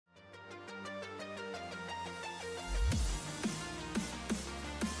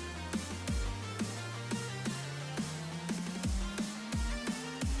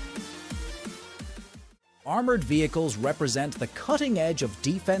armored vehicles represent the cutting edge of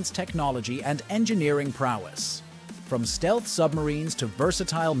defense technology and engineering prowess. From stealth submarines to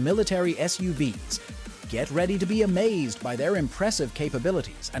versatile military SUVs, get ready to be amazed by their impressive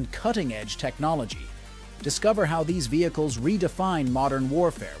capabilities and cutting-edge technology. Discover how these vehicles redefine modern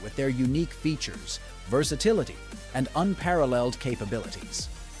warfare with their unique features, versatility, and unparalleled capabilities.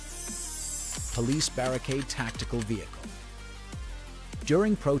 Police Barricade Tactical Vehicle.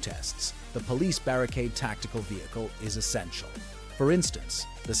 During protests, the Police Barricade Tactical Vehicle is essential. For instance,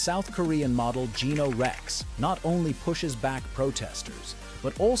 the South Korean model JINO Rex not only pushes back protesters,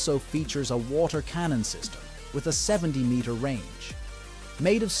 but also features a water cannon system with a 70-meter range.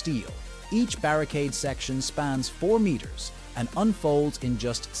 Made of steel, each barricade section spans 4 meters and unfolds in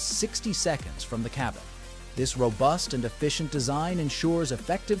just 60 seconds from the cabin. This robust and efficient design ensures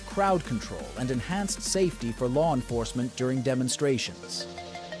effective crowd control and enhanced safety for law enforcement during demonstrations.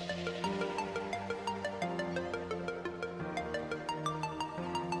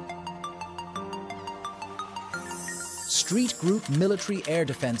 STREIT Group Military Air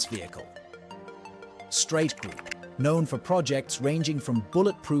Defense Vehicle. STREIT Group, known for projects ranging from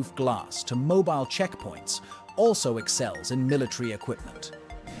bulletproof glass to mobile checkpoints, also excels in military equipment.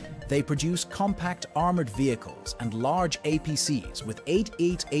 They produce compact armored vehicles and large APCs with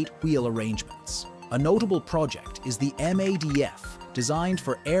 888 wheel arrangements. A notable project is the MADF, designed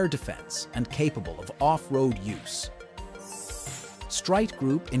for air defense and capable of off-road use. STREIT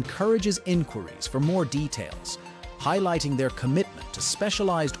Group encourages inquiries for more details, highlighting their commitment to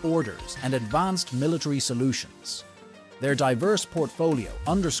specialized orders and advanced military solutions. Their diverse portfolio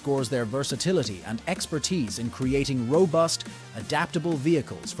underscores their versatility and expertise in creating robust, adaptable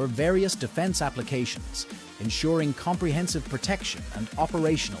vehicles for various defense applications, ensuring comprehensive protection and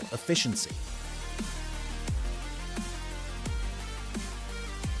operational efficiency.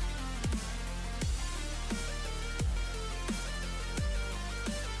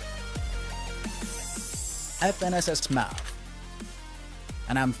 FNSS MAV,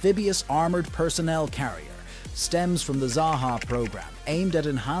 an amphibious armored personnel carrier, stems from the Zaha program aimed at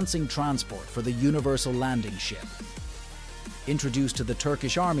enhancing transport for the Universal Landing Ship. Introduced to the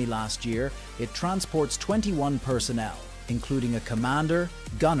Turkish Army last year, it transports 21 personnel, including a commander,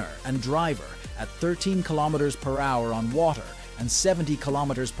 gunner, and driver at 13 kilometers per hour on water and 70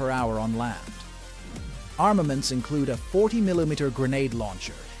 kilometers per hour on land. Armaments include a 40mm grenade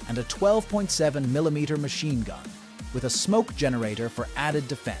launcher and a 12.7mm machine gun, with a smoke generator for added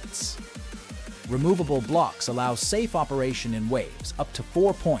defense. Removable blocks allow safe operation in waves up to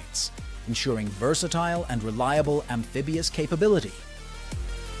 4 points, ensuring versatile and reliable amphibious capability.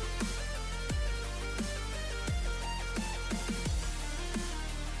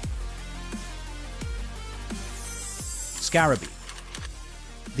 SCARABEE.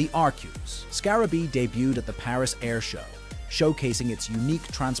 The RQs. SCARABEE debuted at the Paris Air Show, showcasing its unique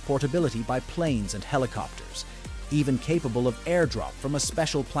transportability by planes and helicopters, even capable of airdrop from a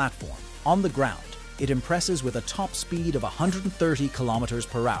special platform. On the ground, it impresses with a top speed of 130 kilometers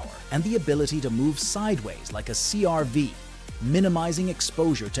per hour and the ability to move sideways like a CRV, minimizing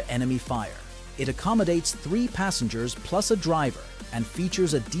exposure to enemy fire. It accommodates 3 passengers plus a driver and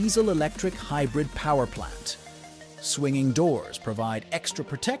features a diesel-electric hybrid power plant. Swinging doors provide extra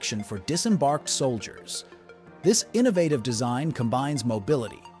protection for disembarked soldiers. This innovative design combines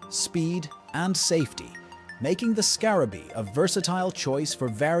mobility, speed, and safety, making the SCARABEE a versatile choice for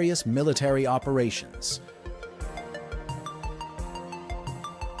various military operations.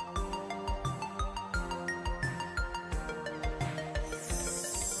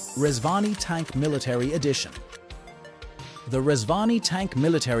 Rezvani Tank Military Edition. The Rezvani Tank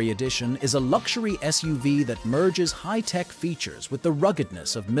Military Edition is a luxury SUV that merges high-tech features with the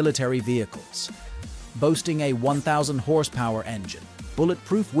ruggedness of military vehicles. Boasting a 1,000 horsepower engine,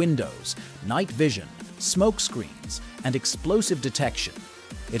 bulletproof windows, night vision, smoke screens, and explosive detection,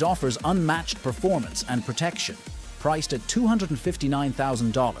 it offers unmatched performance and protection. Priced at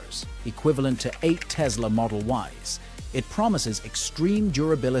 $259,000, equivalent to 8 Tesla Model Ys, it promises extreme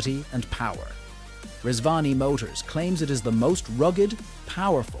durability and power. Rezvani Motors claims it is the most rugged,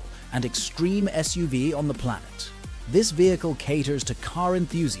 powerful, and extreme SUV on the planet. This vehicle caters to car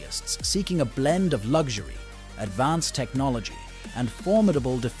enthusiasts seeking a blend of luxury, advanced technology, and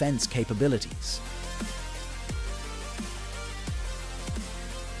formidable defense capabilities.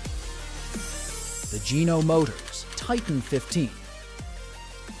 The JINO Motors Titan 15.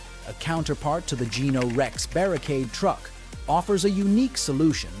 A counterpart to the JINO Rex Barricade truck, offers a unique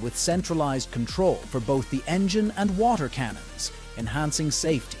solution with centralized control for both the engine and water cannons, enhancing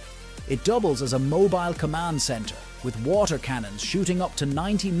safety. It doubles as a mobile command center, with water cannons shooting up to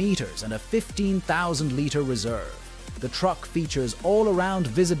 90 meters and a 15,000-liter reserve. The truck features all-around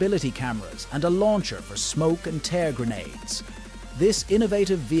visibility cameras and a launcher for smoke and tear grenades. This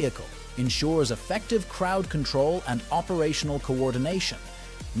innovative vehicle ensures effective crowd control and operational coordination,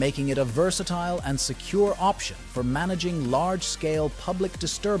 making it a versatile and secure option for managing large-scale public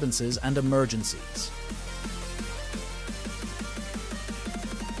disturbances and emergencies.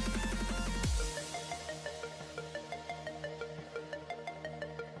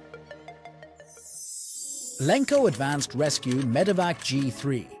 LENCO Advanced Rescue MedEvac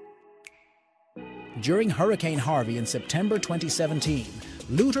G3. During Hurricane Harvey in September 2017,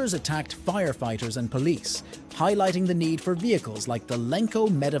 looters attacked firefighters and police, highlighting the need for vehicles like the LENCO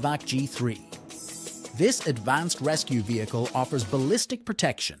MedEvac G3. This advanced rescue vehicle offers ballistic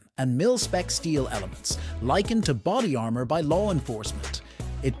protection and mil-spec steel elements, likened to body armor by law enforcement.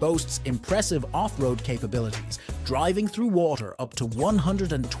 It boasts impressive off-road capabilities, driving through water up to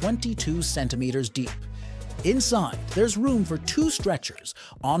 122 centimeters deep. Inside, there's room for 2 stretchers,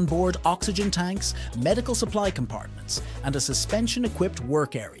 onboard oxygen tanks, medical supply compartments, and a suspension-equipped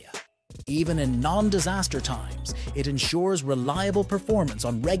work area. Even in non-disaster times, it ensures reliable performance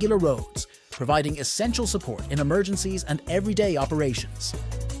on regular roads, providing essential support in emergencies and everyday operations.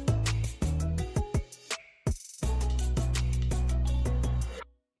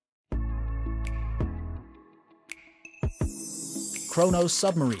 Kronos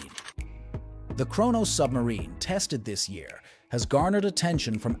Submarine. The Kronos Submarine, tested this year, has garnered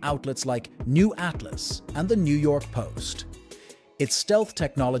attention from outlets like New Atlas and the New York Post. Its stealth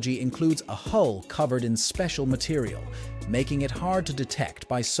technology includes a hull covered in special material, making it hard to detect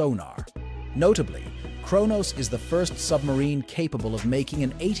by sonar. Notably, Kronos is the first submarine capable of making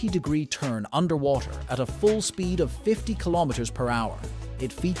an 80-degree turn underwater at a full speed of 50 kilometers per hour.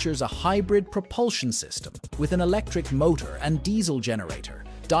 It features a hybrid propulsion system with an electric motor and diesel generator,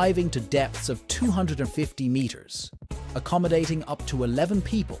 diving to depths of 250 meters. Accommodating up to 11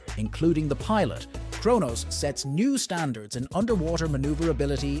 people, including the pilot, Kronos sets new standards in underwater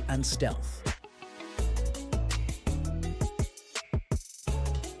maneuverability and stealth.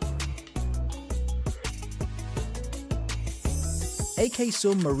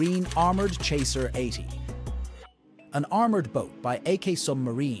 AKSUM Marine Armored Chaser 80. An armored boat by AKSUM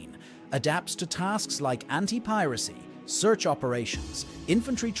Marine adapts to tasks like anti-piracy, search operations,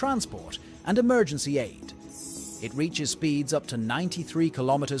 infantry transport, and emergency aid. It reaches speeds up to 93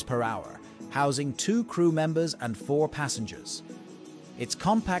 kilometers per hour, housing 2 crew members and 4 passengers. Its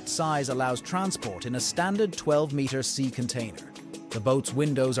compact size allows transport in a standard 12-meter sea container. The boat's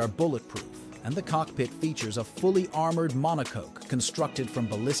windows are bulletproof, and the cockpit features a fully armored monocoque constructed from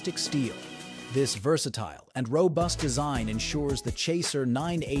ballistic steel. This versatile and robust design ensures the Chaser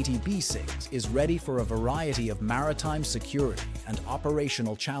 980 B6 is ready for a variety of maritime security and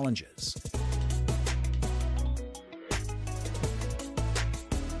operational challenges.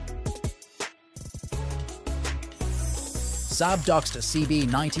 Saab Docksta CB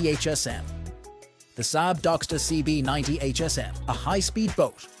 90 HSM. The Saab Docksta CB 90 HSM, a high-speed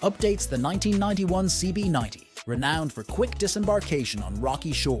boat, updates the 1991 CB 90, renowned for quick disembarkation on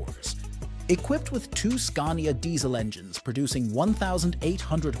rocky shores. Equipped with 2 Scania diesel engines producing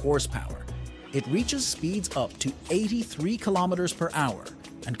 1,800 horsepower, it reaches speeds up to 83 kilometers per hour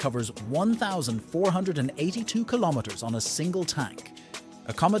and covers 1,482 kilometers on a single tank.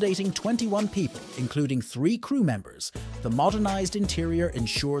 Accommodating 21 people, including 3 crew members, the modernized interior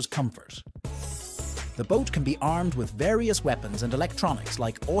ensures comfort. The boat can be armed with various weapons and electronics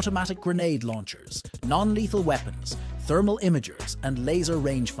like automatic grenade launchers, non-lethal weapons, thermal imagers, and laser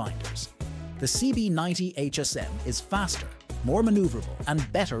rangefinders. The CB90 HSM is faster, more maneuverable,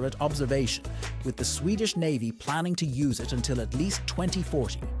 and better at observation, with the Swedish Navy planning to use it until at least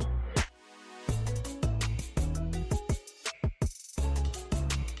 2040.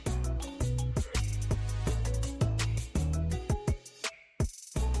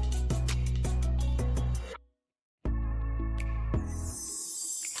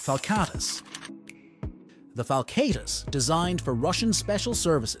 Falcatus. The Falcatus, designed for Russian special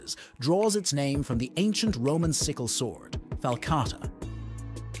services, draws its name from the ancient Roman sickle sword, falcata.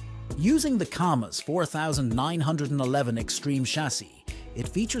 Using the Kama's 4911 Extreme chassis, it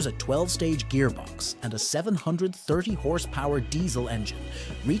features a 12-stage gearbox and a 730 horsepower diesel engine,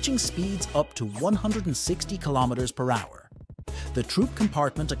 reaching speeds up to 160 kilometers per hour. The troop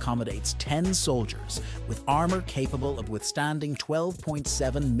compartment accommodates 10 soldiers, with armor capable of withstanding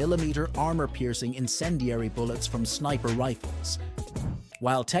 12.7mm armor-piercing incendiary bullets from sniper rifles.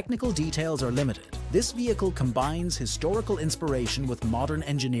 While technical details are limited, this vehicle combines historical inspiration with modern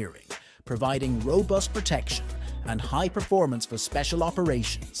engineering, providing robust protection and high performance for special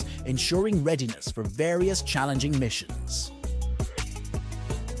operations, ensuring readiness for various challenging missions.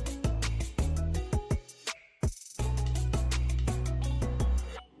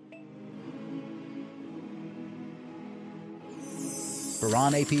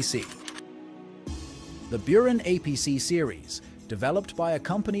 Buran APC. The Buran APC series, developed by a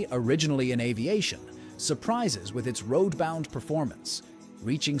company originally in aviation, surprises with its road-bound performance,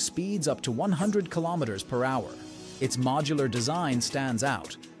 reaching speeds up to 100 kilometers per hour. Its modular design stands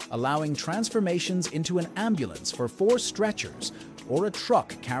out, allowing transformations into an ambulance for 4 stretchers or a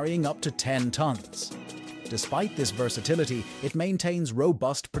truck carrying up to 10 tons. Despite this versatility, it maintains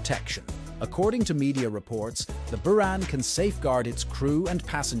robust protection. According to media reports, the Buran can safeguard its crew and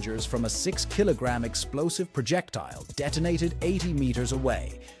passengers from a 6-kilogram explosive projectile detonated 80 meters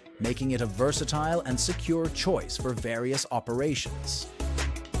away, making it a versatile and secure choice for various operations.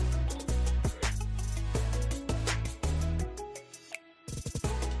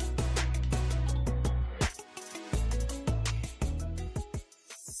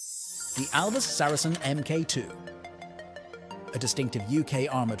 The Alvis Saracen Mk2. A distinctive UK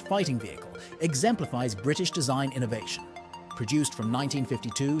armoured fighting vehicle, exemplifies British design innovation. Produced from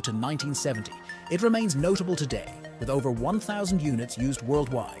 1952 to 1970, it remains notable today, with over 1,000 units used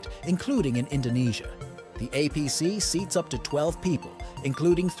worldwide, including in Indonesia. The APC seats up to 12 people,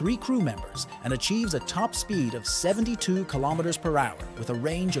 including 3 crew members, and achieves a top speed of 72 kilometers per hour with a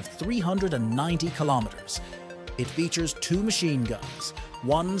range of 390 kilometers. It features 2 machine guns,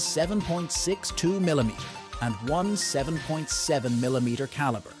 one 7.62mm and one 7.7mm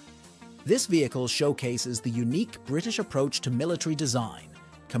caliber. This vehicle showcases the unique British approach to military design,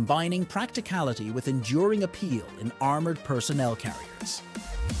 combining practicality with enduring appeal in armoured personnel carriers.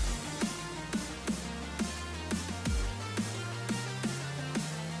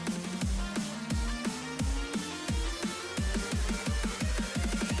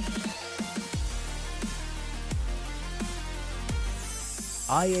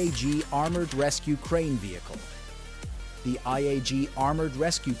 IAG Armoured Rescue Crane Vehicle. The IAG Armoured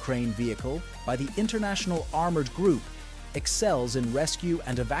Rescue Crane Vehicle by the International Armoured Group excels in rescue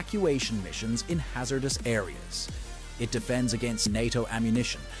and evacuation missions in hazardous areas. It defends against NATO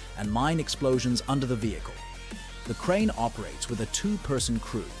ammunition and mine explosions under the vehicle. The crane operates with a 2-person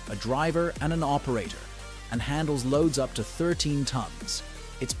crew, a driver and an operator, and handles loads up to 13 tons.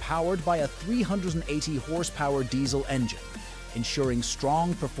 It's powered by a 380 horsepower diesel engine, ensuring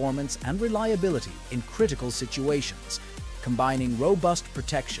strong performance and reliability in critical situations, combining robust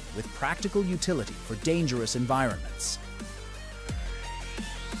protection with practical utility for dangerous environments.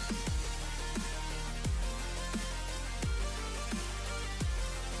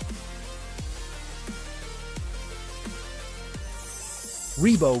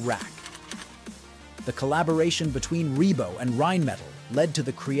 REBO-Rack. The collaboration between REBO and Rheinmetall led to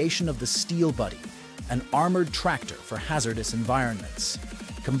the creation of the Steel Buddy, an armored tractor for hazardous environments.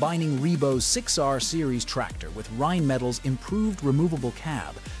 Combining REBO's 6R series tractor with Rheinmetall's improved removable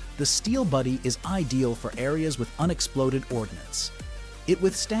cab, the Steel Buddy is ideal for areas with unexploded ordnance. It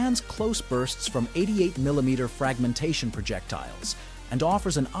withstands close bursts from 88mm fragmentation projectiles and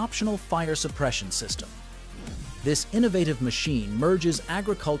offers an optional fire suppression system. This innovative machine merges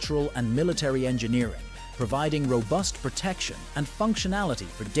agricultural and military engineering, providing robust protection and functionality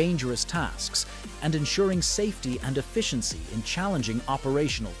for dangerous tasks, and ensuring safety and efficiency in challenging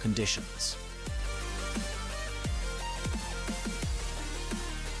operational conditions.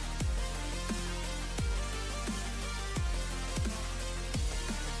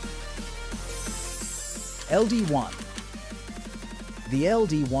 LD1. The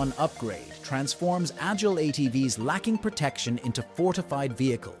LD1 upgrade transforms agile ATVs lacking protection into fortified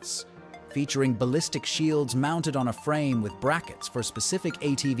vehicles. Featuring ballistic shields mounted on a frame with brackets for specific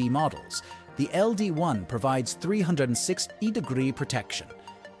ATV models, the LD1 provides 360-degree protection.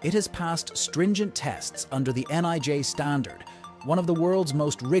 It has passed stringent tests under the NIJ standard, one of the world's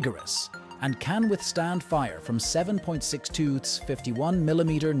most rigorous, and can withstand fire from 7.62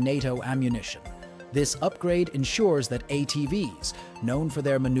 51mm NATO ammunition. This upgrade ensures that ATVs, known for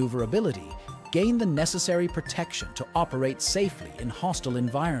their maneuverability, gain the necessary protection to operate safely in hostile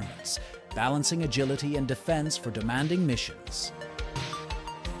environments, balancing agility and defense for demanding missions.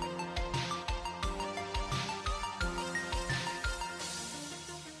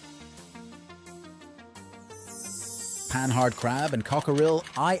 Panhard Crab and Cockerill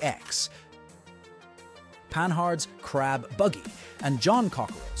IX. Panhard's Crab Buggy and John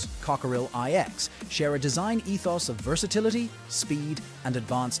Cockerill's Cockerill IX share a design ethos of versatility, speed, and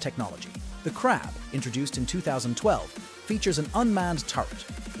advanced technology. The Crab, introduced in 2012, features an unmanned turret,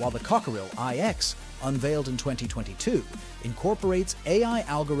 while the Cockerill IX unveiled in 2022, incorporates AI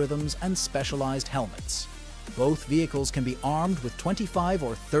algorithms and specialized helmets. Both vehicles can be armed with 25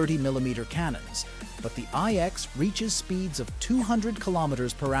 or 30mm cannons, but the IX reaches speeds of 200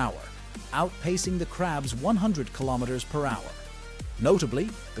 km per hour, outpacing the Crab's 100 km per hour. Notably,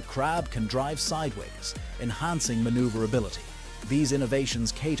 the Crab can drive sideways, enhancing maneuverability. These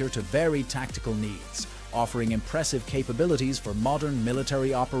innovations cater to varied tactical needs, offering impressive capabilities for modern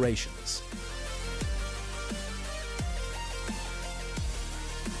military operations.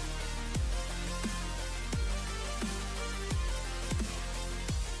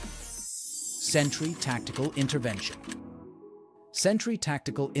 Sentry Tactical Intervention. Sentry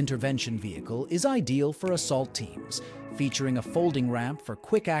Tactical Intervention Vehicle is ideal for assault teams, featuring a folding ramp for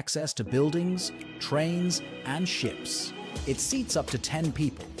quick access to buildings, trains, and ships. It seats up to 10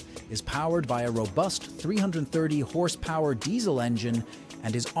 people, is powered by a robust 330 horsepower diesel engine,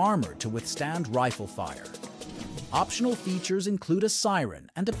 and is armored to withstand rifle fire. Optional features include a siren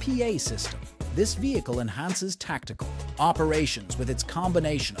and a PA system. This vehicle enhances tactical operations with its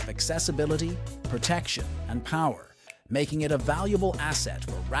combination of accessibility, protection, and power, making it a valuable asset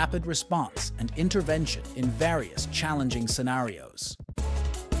for rapid response and intervention in various challenging scenarios.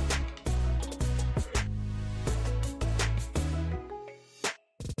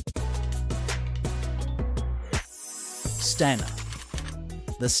 Stena.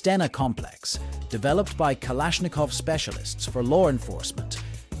 The Stena complex, developed by Kalashnikov specialists for law enforcement,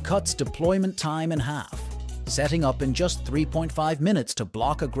 cuts deployment time in half, setting up in just 3.5 minutes to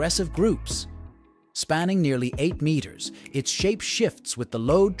block aggressive groups. Spanning nearly 8 meters, its shape shifts with the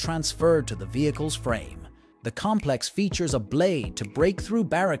load transferred to the vehicle's frame. The complex features a blade to break through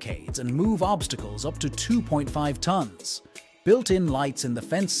barricades and move obstacles up to 2.5 tons. Built-in lights in the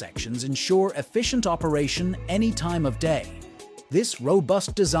fence sections ensure efficient operation any time of day. This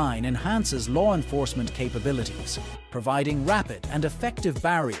robust design enhances law enforcement capabilities, providing rapid and effective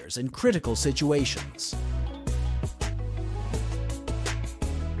barriers in critical situations.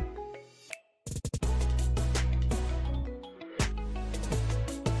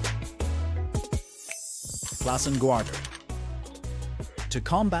 Plasan Guarder. To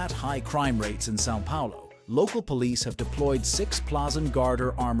combat high crime rates in São Paulo, local police have deployed 6 Plasan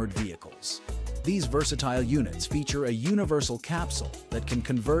Guarder armored vehicles. These versatile units feature a universal capsule that can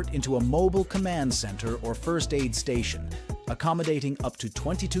convert into a mobile command center or first aid station, accommodating up to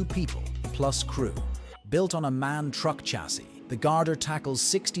 22 people plus crew. Built on a manned truck chassis, the Guarder tackles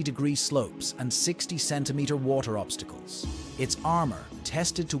 60-degree slopes and 60-centimeter water obstacles. Its armor,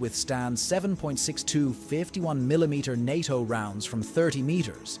 tested to withstand 7.62 51mm NATO rounds from 30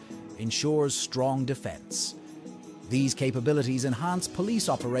 meters, ensures strong defense. These capabilities enhance police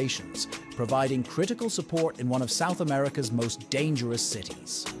operations, providing critical support in one of South America's most dangerous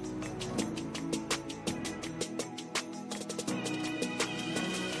cities.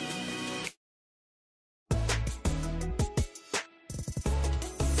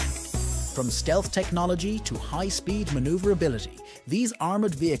 From stealth technology to high-speed maneuverability, these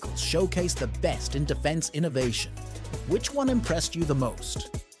armored vehicles showcase the best in defense innovation. Which one impressed you the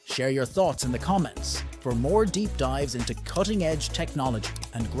most? Share your thoughts in the comments. For more deep dives into cutting-edge technology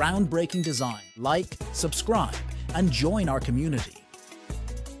and groundbreaking design, like, subscribe, and join our community.